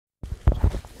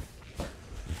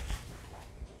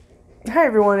Hi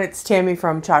everyone, it's Tammy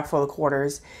from Chock full of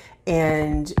quarters,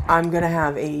 and I'm going to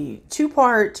have a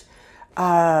two-part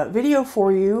video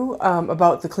for you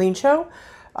about the clean show.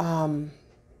 I'm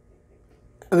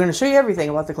going to show you everything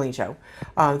about the clean show.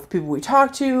 The people we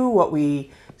talked to, what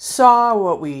we saw,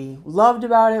 what we loved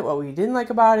about it, what we didn't like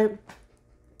about it.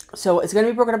 So it's going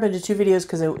to be broken up into two videos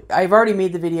because I've already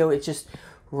made the video. It's just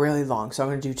really long. So I'm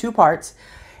going to do two parts.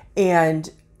 And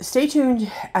stay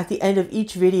tuned at the end of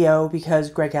each video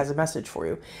because Greg has a message for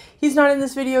you. He's not in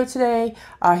this video today.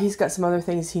 He's got some other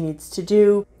things he needs to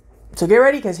do. So get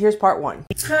ready because here's part one.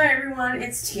 Hi everyone,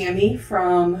 it's Tammy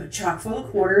from Chock full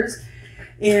of quarters.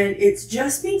 And it's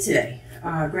just me today.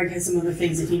 Greg has some other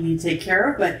things that he needs to take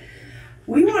care of, but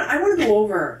I want to go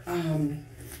over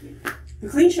the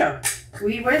clean show.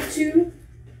 We went to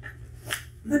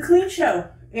the clean show,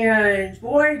 and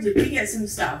boy, did we get some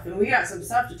stuff. And we got some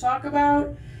stuff to talk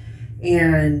about,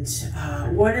 and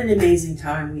what an amazing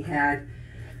time we had.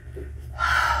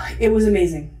 It was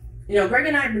amazing. You know, Greg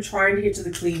and I have been trying to get to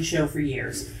the clean show for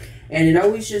years, and it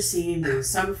always just seemed there was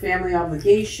some family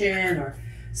obligation or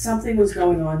something was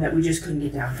going on that we just couldn't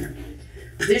get down there.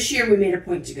 This year we made a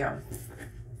point to go,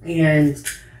 and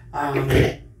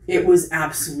it was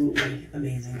absolutely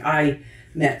amazing. I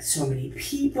met so many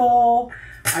people.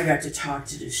 I got to talk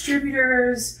to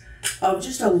distributors of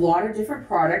just a lot of different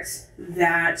products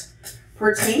that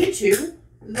pertain to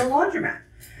the laundromat.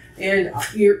 And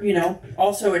you know,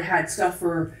 also it had stuff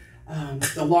for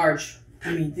the large,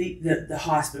 the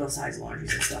hospital size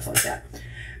laundries and stuff like that.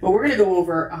 But we're gonna go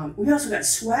over, we also got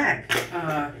swag.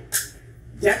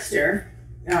 Dexter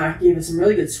gave us some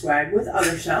really good swag with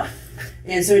other stuff.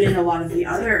 And so did a lot of the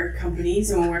other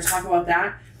companies, and we're going to talk about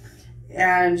that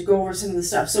and go over some of the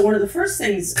stuff. So one of the first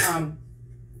things,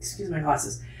 excuse my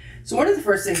glasses. So one of the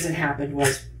first things that happened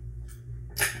was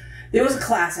there was a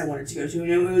class I wanted to go to,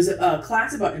 and it was a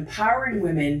class about empowering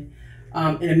women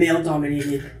in a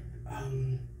male-dominated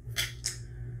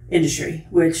industry,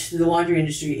 which the laundry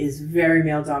industry is very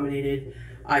male-dominated.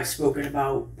 I've spoken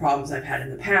about problems I've had in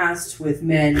the past with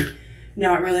men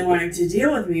not really wanting to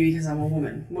deal with me because I'm a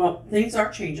woman. Well, things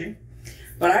are changing.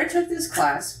 But I took this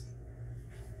class.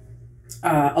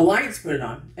 Alliance put it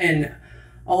on, and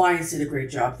Alliance did a great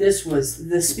job. This was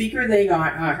the speaker they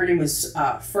got. Her name was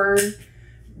Fern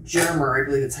Germer, I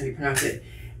believe that's how you pronounce it.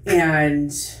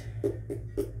 And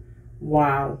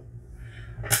wow.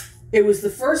 It was the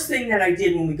first thing that I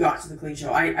did when we got to the clean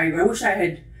show. I wish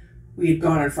we had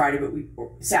gone on Friday,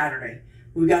 or Saturday.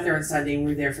 We got there on Sunday, and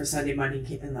we were there for Sunday,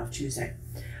 Monday, and left Tuesday.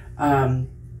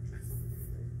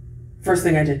 First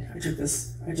thing I did, I took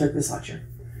this lecture.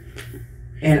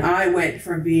 And I went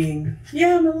from being,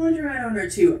 yeah, I'm a laundromat owner,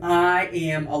 to I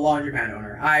am a laundromat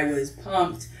owner. I was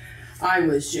pumped. I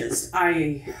was just,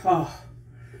 I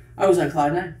was on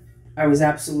cloud nine. I was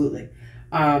absolutely.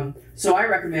 So I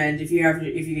recommend, if you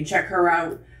can check her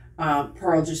out,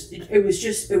 Pearl,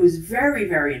 it was very,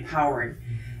 very empowering.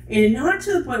 And not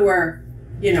to the point where,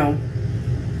 you know,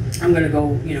 I'm going to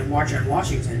go, you know, march on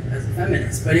Washington as a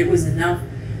feminist, but it was enough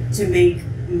to make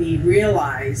me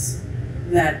realize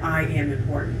that I am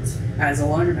important as a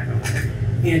laundromat owner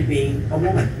and being a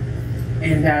woman,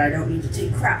 and that I don't need to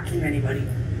take crap from anybody.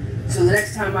 So the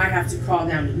next time I have to call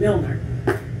down to Milner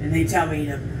and they tell me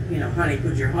to, you know, honey,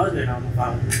 put your husband on the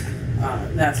phone,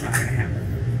 that's not going to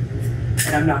happen.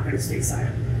 And I'm not going to stay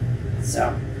silent.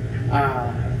 So,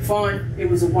 fun. It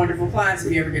was a wonderful class.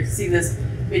 If you ever get to see this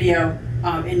video,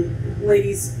 and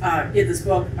ladies, get this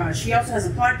book. She also has a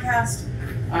podcast,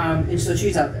 and so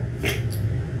she's out there.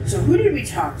 So who did we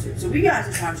talk to? So we got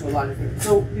to talk to a lot of people.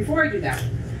 So before I do that,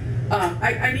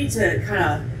 I need to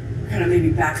kind of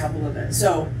maybe back up a little bit.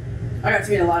 So I got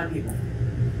to meet a lot of people.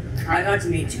 I got to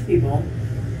meet two people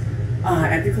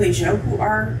at the clean show who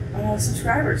are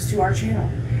subscribers to our channel.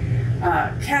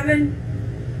 Kevin,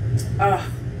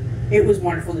 it was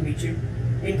wonderful to meet you.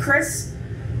 And Chris,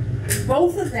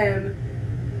 both of them.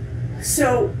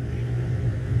 So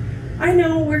I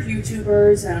know we're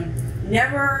YouTubers.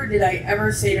 Never did I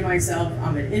ever say to myself,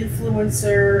 I'm an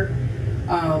influencer.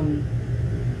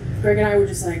 Greg and I were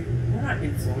just like, we're not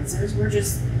influencers. We're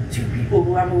just two people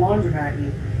who have a laundromat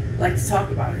and like to talk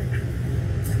about it.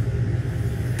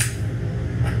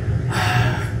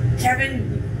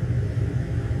 Kevin,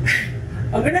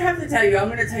 I'm going to have to tell you, I'm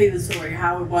going to tell you the story,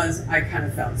 how it was I kind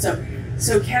of felt.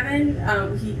 So Kevin,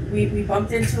 we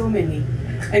bumped into him,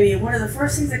 and one of the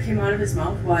first things that came out of his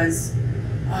mouth was,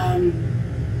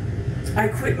 I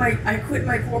quit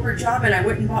my corporate job and I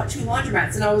went and bought 2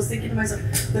 laundromats. And I was thinking to myself,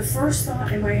 the first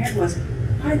thought in my head was,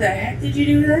 why the heck did you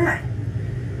do that?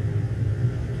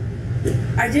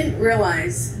 I didn't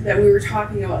realize that we were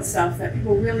talking about stuff that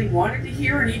people really wanted to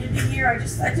hear or needed to hear. I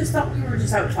just thought we were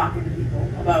just out talking to people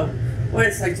about what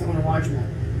it's like to own a laundromat.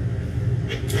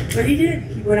 But he did.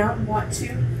 He went out and bought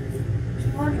two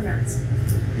laundromats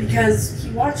because he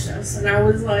watched us, and I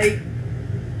was like,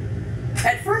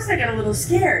 at first I got a little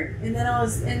scared, and then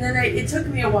it took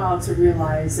me a while to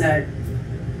realize that,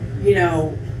 you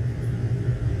know,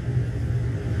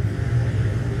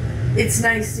 it's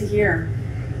nice to hear.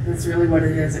 That's really what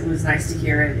it is. It was nice to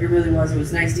hear it. It really was. It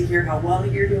was nice to hear how well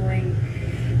you're doing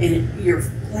and your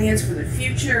plans for the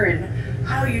future and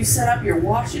how you set up your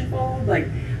wash and fold. Like,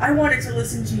 I wanted to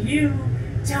listen to you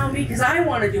tell me, because I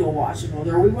want to do a wash and fold,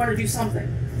 or we want to do something.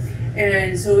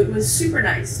 And so it was super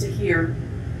nice to hear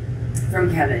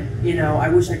from Kevin. You know, I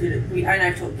wish I could have, and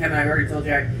I told Kevin, I already told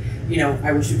you, you know,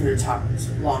 I wish we could have talked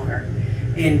longer.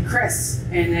 And Chris,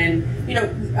 and then, you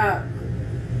know,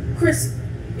 Chris,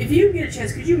 if you get a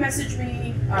chance, could you message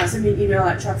me, send me an email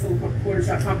at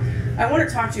chockfullofquarters.com. I want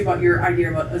to talk to you about your idea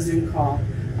about a Zoom call.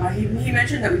 He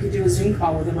mentioned that we could do a Zoom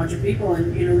call with a bunch of people,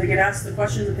 and you know, they could ask the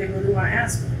questions that they really want to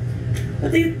ask.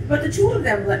 But the two of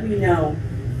them let me know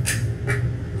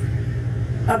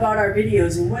about our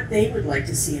videos and what they would like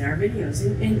to see in our videos,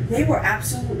 and they were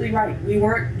absolutely right. We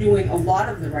weren't doing a lot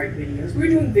of the right videos. We were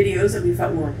doing videos that we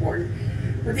felt were important,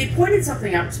 but they pointed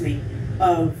something out to me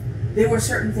of there were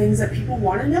certain things that people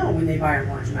want to know when they buy a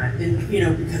laundromat, and you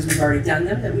know, because we've already done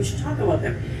them, that we should talk about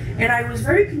them. And I was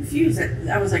very confused.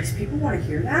 I was like, people want to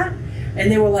hear that? And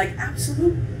they were like,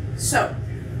 absolutely. So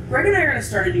Greg and I are going to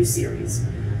start a new series,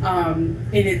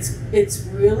 and it's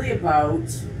really about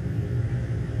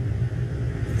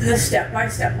the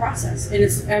step-by-step process. And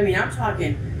it's, I mean, I'm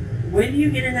talking, when do you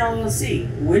get an LLC?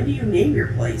 When do you name your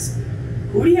place?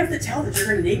 Who do you have to tell that you're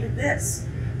going to name it this?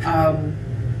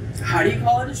 How do you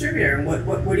call a distributor, and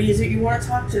what is it you want to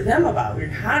talk to them about,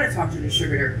 and how to talk to a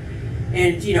distributor,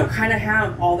 and you know, kind of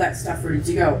have all that stuff ready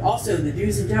to go. Also, the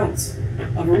do's and don'ts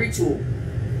of a retool.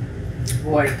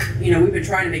 Boy, you know, we've been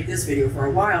trying to make this video for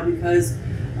a while because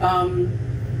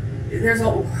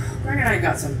Greg and I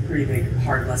got some pretty big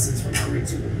hard lessons from our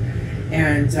retool,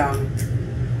 and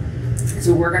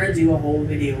so we're gonna do a whole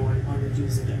video on the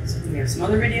do's and don'ts. We have some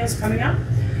other videos coming up.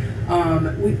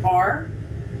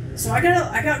 So I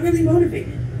got really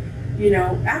motivated. You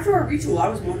know, after our retool, I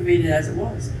was motivated as it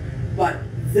was. But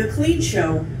the Clean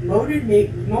Show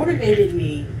motivated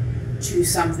me to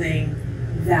something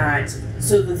that,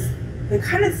 so the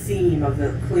kind of theme of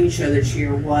the Clean Show this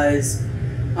year was,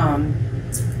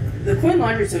 the Coin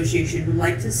Laundry Association would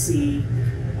like to see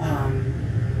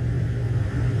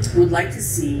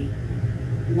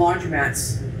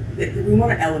laundromats. We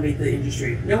want to elevate the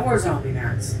industry. No more zombie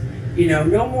mats. You know,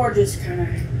 no more just kind of,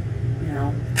 you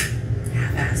know,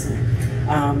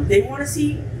 half-assing. They want to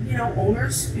see, you know,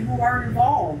 owners who are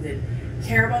involved and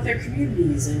care about their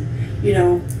communities, and you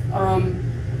know,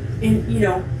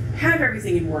 have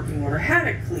everything in working order, have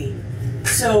it clean.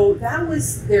 So that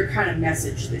was their kind of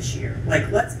message this year. Like,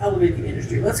 let's elevate the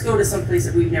industry. Let's go to some place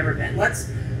that we've never been. Let's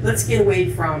get away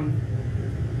from,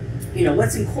 you know,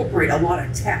 let's incorporate a lot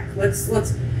of tech.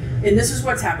 And this is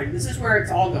what's happening. This is where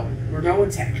it's all going. We're going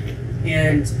tech.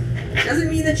 And it doesn't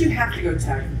mean that you have to go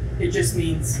tech. It just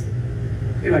means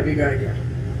it might be a good idea.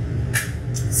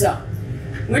 So,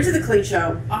 went to the Clean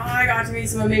Show. I got to meet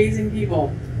some amazing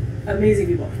people. Amazing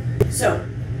people. So,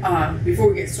 before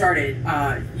we get started,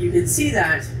 you can see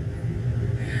that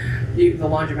the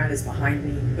laundromat is behind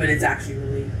me, but it's actually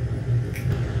really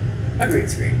a green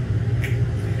screen.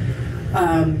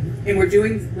 And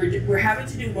we're having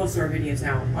to do most of our videos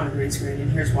now on a green screen,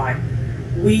 and here's why.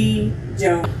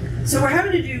 So we're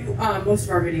having to do most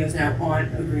of our videos now on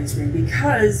a green screen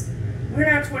because we're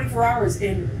now 24 hours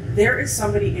and there is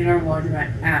somebody in our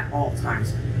laundromat at all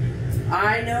times.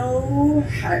 I know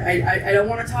I don't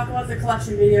want to talk about the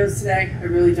collection videos today. I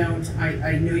really don't.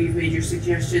 I know you've made your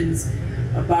suggestions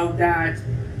about that.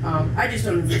 I just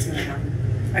don't know if it's going to happen.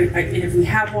 And if we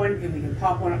have one and we can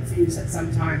pop one up for you at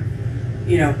some time,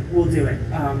 you know, we'll do it.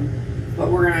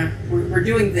 But we're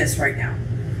doing this right now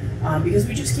because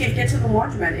we just can't get to the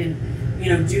laundromat and, you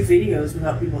know, do videos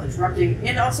without people interrupting.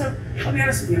 And also, I'll be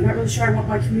honest with you, I'm not really sure I want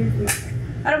my community.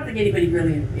 I don't think anybody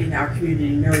really in our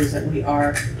community knows that we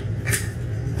are.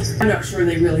 I'm not sure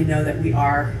they really know that we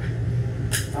are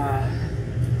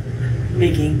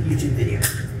making YouTube videos.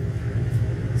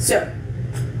 So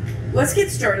let's get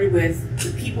started with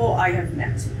the people I have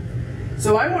met.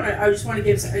 So I just want to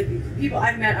give some people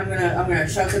I've met. I'm gonna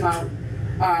shout them out.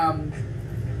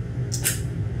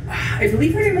 I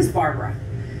believe her name is Barbara,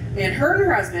 and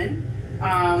her husband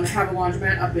have a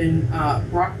laundromat up in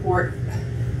Brockport.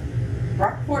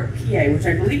 Rockport, PA, which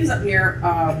I believe is up near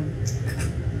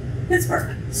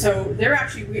Pittsburgh. So they're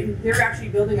actually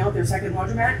building out their second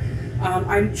laundromat.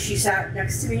 She sat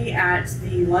next to me at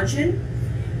the luncheon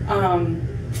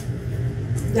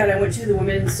that I went to, the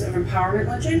Women's Empowerment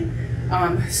Luncheon.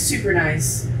 Super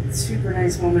nice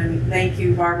woman. Thank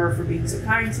you, Barbara, for being so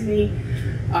kind to me.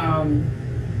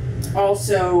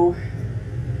 Also,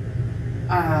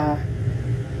 I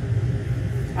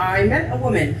met a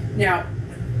woman. Now,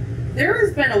 there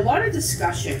has been a lot of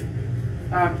discussion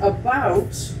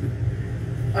about,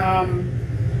 let me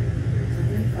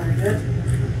find it,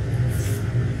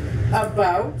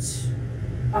 about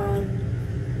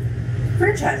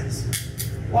franchises.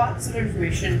 Lots of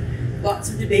information, lots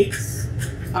of debates.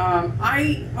 I'm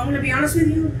going to be honest with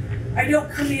you, I don't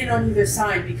come in on either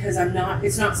side because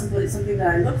it's not simply something that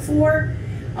I look for.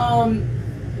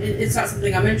 It's not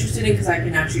something I'm interested in because I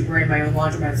can actually brand my own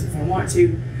laundromats if I want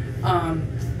to.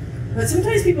 But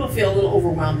sometimes people feel a little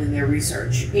overwhelmed in their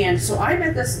research. And so I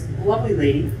met this lovely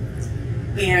lady,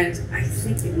 and I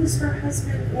think it was her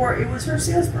husband or it was her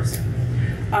salesperson,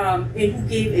 and who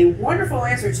gave a wonderful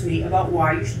answer to me about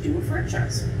why you should do a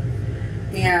franchise.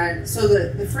 And so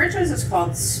the franchise is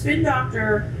called Spin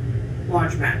Doctor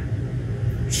Laundromat.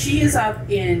 She is up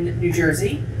in New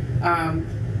Jersey.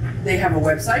 They have a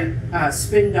website,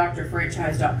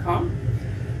 spindoctorfranchise.com.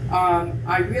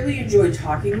 I really enjoyed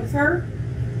talking with her.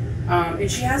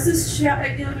 And she has this,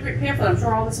 the great pamphlet. I'm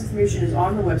sure all this information is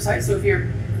on the website. So if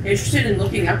you're interested in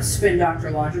looking up Spin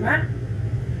Doctor Laundromat,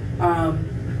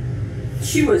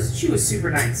 she was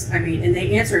super nice. I mean, and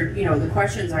they answered, the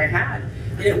questions I had.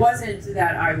 And it wasn't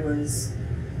that I was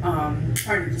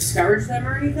trying to discourage them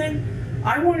or anything.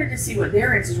 I wanted to see what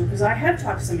their answers were because I have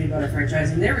talked to somebody about a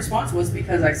franchise, and their response was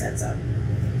because I said so.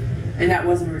 And that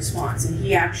wasn't a response. And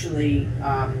he actually,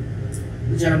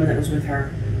 the gentleman that was with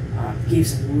her, gave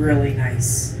some really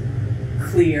nice,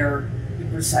 clear,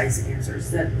 precise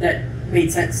answers that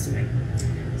made sense to me.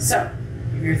 So,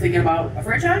 if you're thinking about a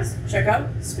franchise, check out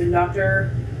Spin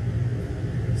Doctor.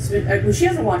 She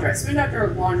has a laundromat. Spin Doctor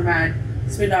Laundromat,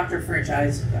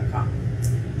 spindoctorfranchise.com.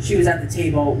 She was at the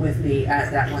table with me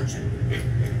at that luncheon.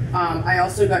 I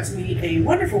also got to meet a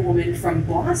wonderful woman from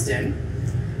Boston,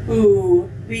 who,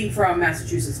 being from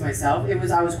Massachusetts myself,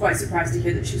 I was quite surprised to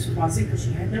hear that she's from Boston because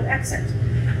she had no accent.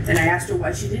 And I asked her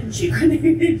why she didn't. She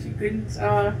couldn't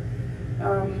tell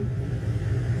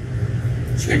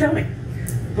me.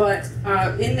 But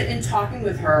in talking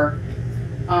with her,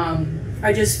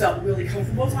 I just felt really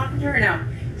comfortable talking to her. Now,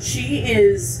 she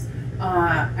is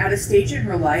at a stage in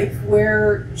her life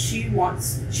where she's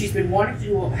been wanting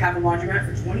to have a laundromat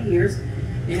for 20 years,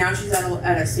 and now she's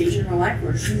at a stage in her life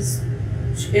where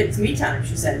it's me time,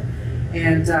 she said.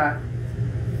 And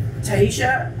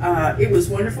Tahisha, it was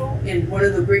wonderful, and one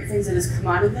of the great things that has come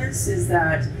out of this is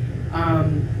that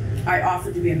I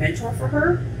offered to be a mentor for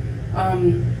her,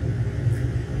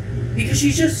 because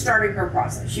she's just starting her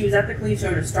process. She was at the Clean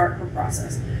Show to start her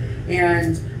process,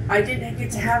 and I didn't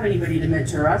get to have anybody to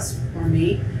mentor us or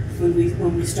me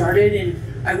when we started, and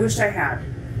I wished I had.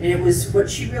 And it was what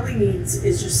she really needs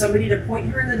is just somebody to point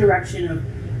her in the direction of,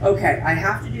 okay, I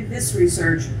have to do this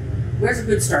research. Where's a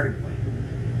good starting point?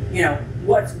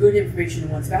 What's good information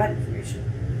and what's bad information?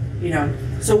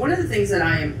 So one of the things that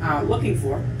I am looking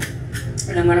for,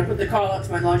 and I'm going to put the call out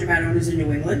to my laundromat owners in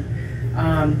New England.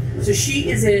 So she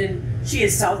is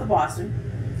south of Boston.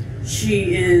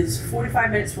 She is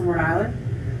 45 minutes from Rhode Island.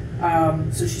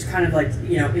 So she's kind of like,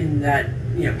 in that,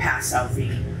 past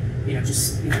Southie,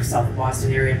 just, south of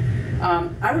Boston area.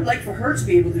 I would like for her to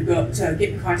be able to get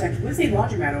in contact with a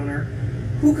laundromat owner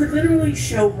who could literally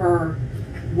show her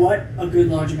what a good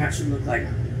laundromat should look like.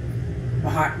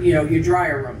 Behind, your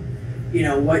dryer room,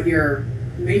 what your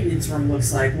maintenance room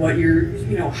looks like, what your,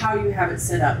 how you have it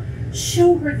set up.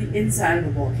 Show her the inside of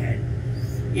a bulkhead.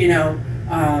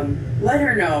 Let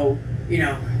her know,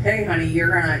 hey honey, you're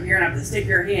gonna have to stick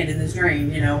your hand in this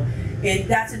drain, and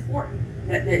that's important.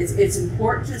 It's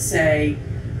important to say,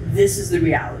 this is the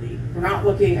reality. We're not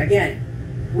looking, again,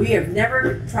 we have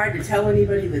never tried to tell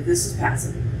anybody that this is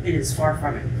passive. It is far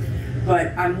from it.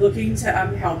 But I'm looking to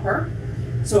help her.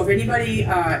 So if anybody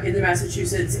in the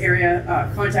Massachusetts area,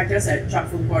 contact us at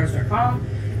chockfullofquarters.com,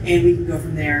 and we can go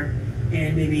from there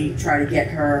and maybe try to get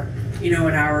her,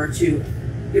 an hour or two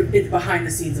behind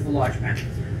the scenes of a laundromat.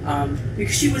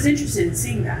 Because she was interested in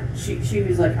seeing that. She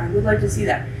was like, I would like to see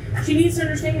that. She needs to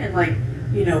understand,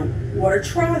 what a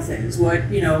trough is, what,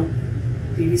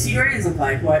 PVC drains look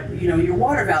like, what, your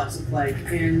water valves look like,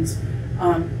 and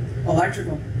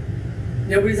electrical.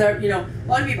 Nobody's ever, a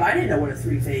lot of people, I didn't know what a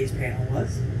three-phase panel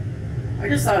was. I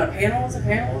just thought a panel was a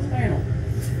panel was a panel.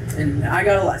 And I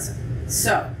got a lesson.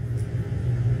 So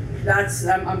that's,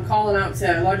 I'm calling out to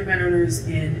laundromat owners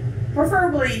in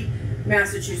preferably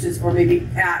Massachusetts or maybe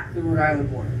at the Rhode Island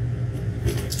border.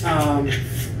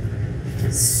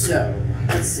 So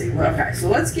let's see. Well, okay, so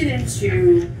let's get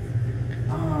into,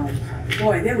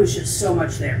 boy, there was just so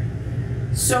much there.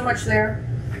 So much there.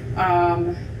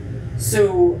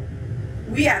 So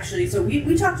we talked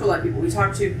to a lot of people.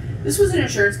 This was an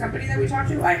insurance company that we talked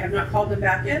to. I have not called them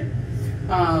back yet.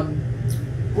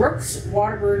 Brooks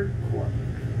Waterburn Corp.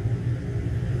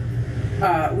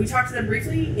 We talked to them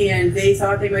briefly, and they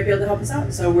thought they might be able to help us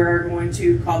out. So we're going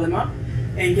to call them up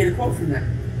and get a quote from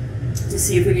them to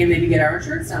see if we can maybe get our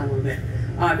insurance down a little bit.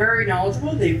 Very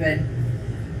knowledgeable. They've been,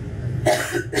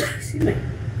 excuse me.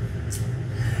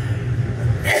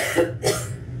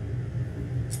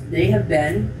 They have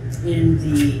been in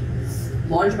the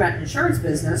laundromat insurance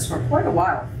business for quite a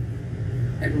while,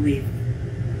 I believe.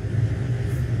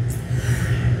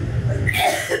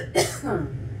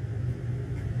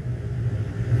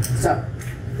 So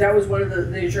that was one of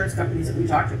the insurance companies that we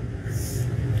talked to.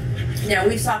 Now,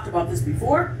 we've talked about this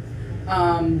before,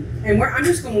 and I'm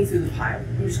just going through the pile.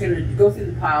 I'm just going to go through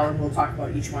the pile and we'll talk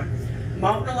about each one.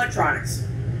 Mountain Electronics.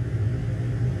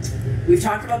 We've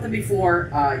talked about them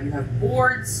before. You have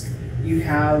boards, you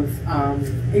have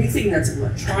anything that's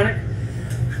electronic.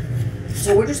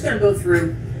 So we're just going to go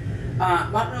through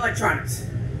Mountain Electronics.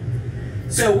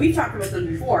 So we've talked about them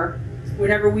before.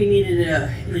 Whenever we needed an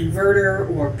inverter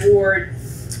or a board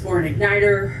or an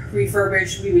igniter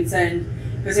refurbished, we would send,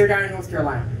 because they're down in North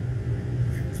Carolina.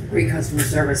 Great customer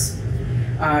service.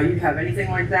 You have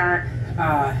anything like that.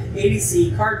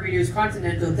 ADC, card readers,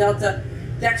 Continental, Delta,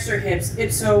 Dexter, Hips,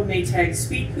 Ipso, Maytag,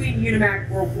 Speed Queen, Unimac,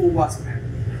 Whirlpool, Wascomac.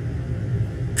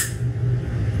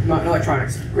 Mountain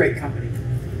Electronics, great company.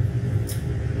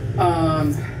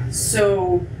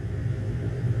 So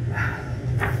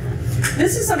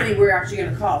this is somebody we're actually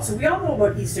going to call. So we all know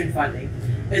about Eastern Funding.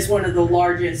 It's one of the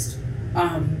largest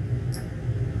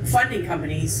funding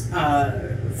companies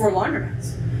for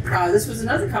laundromats. This was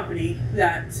another company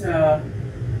that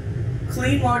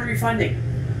Clean Laundry Funding.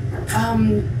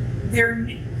 They're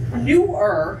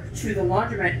newer to the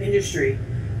laundromat industry,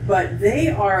 but they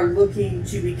are looking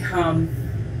to become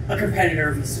a competitor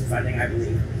of Eastern Funding, I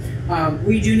believe.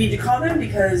 We do need to call them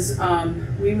because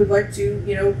we would like to,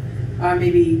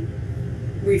 maybe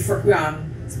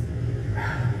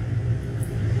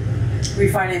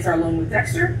refinance our loan with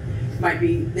Dexter.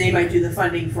 They might do the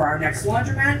funding for our next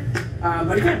laundromat.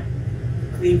 But again,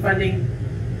 Clean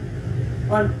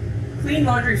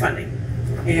Laundry Funding.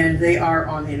 And they are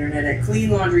on the internet at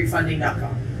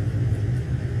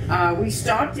cleanlaundryfunding.com. We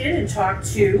stopped in and talked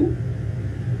to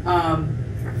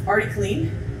Artie Clean,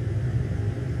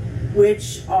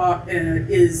 which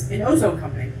is an ozone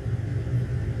company.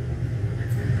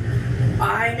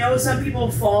 I know some people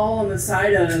fall on the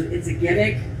side of it's a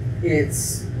gimmick,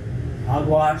 it's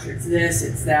hogwash, it's this,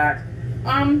 it's that.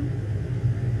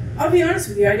 I'll be honest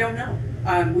with you, I don't know.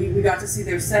 We got to see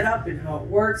their setup and how it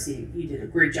works. He did a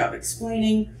great job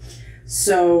explaining.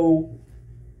 So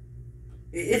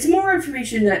it's more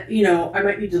information that, I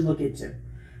might need to look into.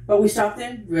 But we stopped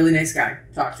in, really nice guy,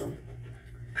 talked to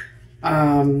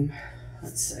him.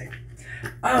 Let's see.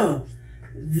 Oh,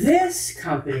 this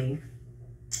company,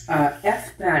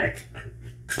 F-Matic.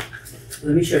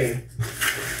 Let me show you.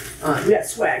 We got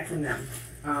swag from them.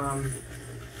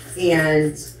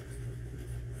 And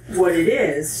what it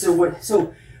is, so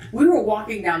we were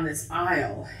walking down this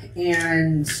aisle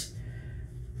and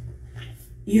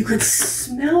you could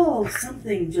smell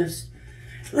something just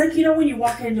like, when you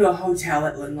walk into a hotel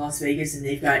in Las Vegas and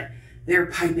they're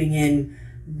piping in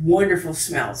wonderful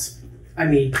smells. I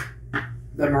mean,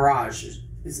 the Mirage,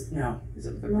 is it the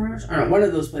Mirage? I don't know, one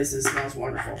of those places smells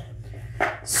wonderful.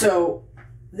 So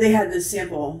they had this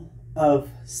sample of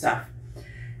stuff.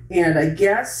 And I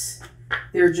guess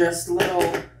they're just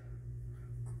little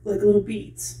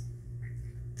beads.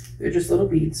 They're just little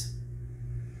beads.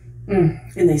 And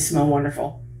they smell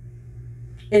wonderful.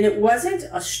 And it wasn't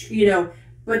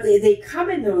but they come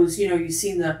in those, you've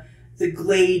seen the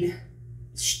Glade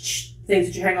things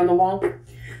that you hang on the wall.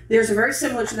 There's a very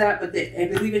similar to that, but I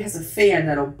believe it has a fan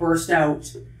that'll burst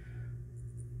out.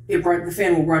 The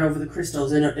fan will run over the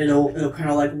crystals, and it'll kind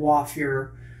of like waft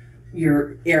your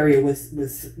area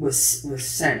with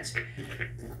scent.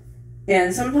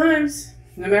 And sometimes,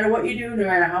 no matter what you do, no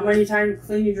matter how many times you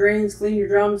clean your drains, clean your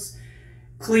drums,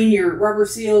 clean your rubber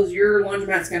seals, your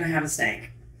laundromat's going to have a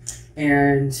stank.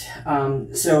 And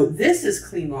so this is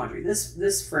Clean Laundry.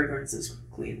 This fragrance is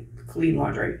Clean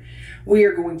Laundry. We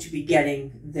are going to be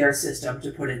getting their system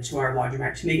to put into our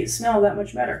laundromat to make it smell that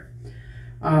much better.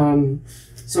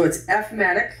 So it's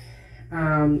F-Matic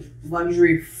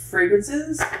luxury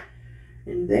fragrances,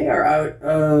 and they are out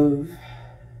of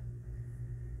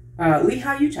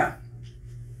Lehi, Utah.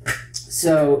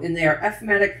 So, and they are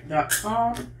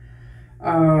fmatic.com.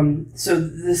 So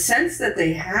the scents that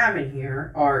they have in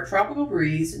here are Tropical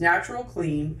Breeze, Natural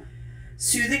Clean,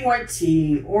 Soothing White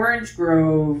Tea, Orange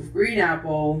Grove, Green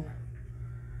Apple,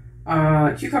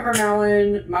 Cucumber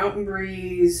Melon, Mountain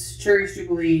Breeze, Cherry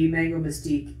Jubilee, Mango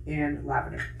Mystique, and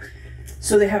Lavender.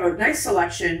 So they have a nice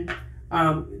selection.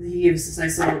 He gives this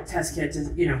nice little test kit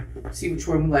to, you know, see which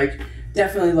one we liked.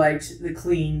 Definitely liked the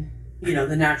clean, you know,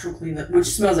 the natural clean, which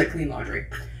smells like clean laundry.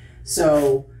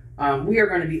 So we are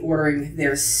going to be ordering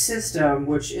their system,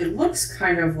 which it looks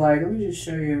kind of like, let me just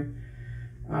show you.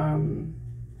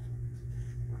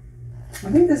 I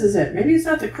think this is it. Maybe it's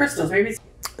not the crystals. Maybe it's...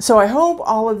 So I hope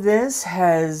all of this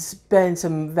has been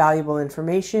some valuable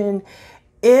information.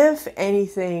 If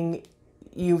anything,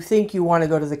 you think you want to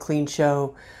go to the clean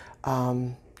show,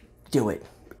 do it.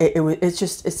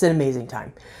 It's an amazing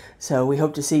time. So we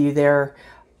hope to see you there.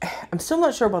 I'm still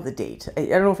not sure about the date. I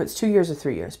don't know if it's 2 years or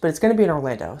 3 years, but it's going to be in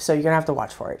Orlando. So you're going to have to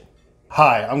watch for it.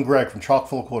 Hi, I'm Greg from Chock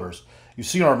Full of Quarters. You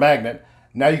see our magnet,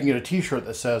 now you can get a t-shirt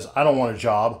that says, I don't want a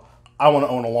job, I want to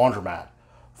own a laundromat.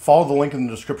 Follow the link in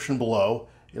the description below.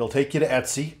 It'll take you to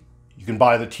Etsy. You can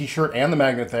buy the t-shirt and the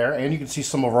magnet there, and you can see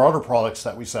some of our other products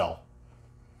that we sell.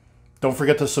 Don't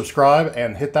forget to subscribe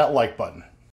and hit that like button.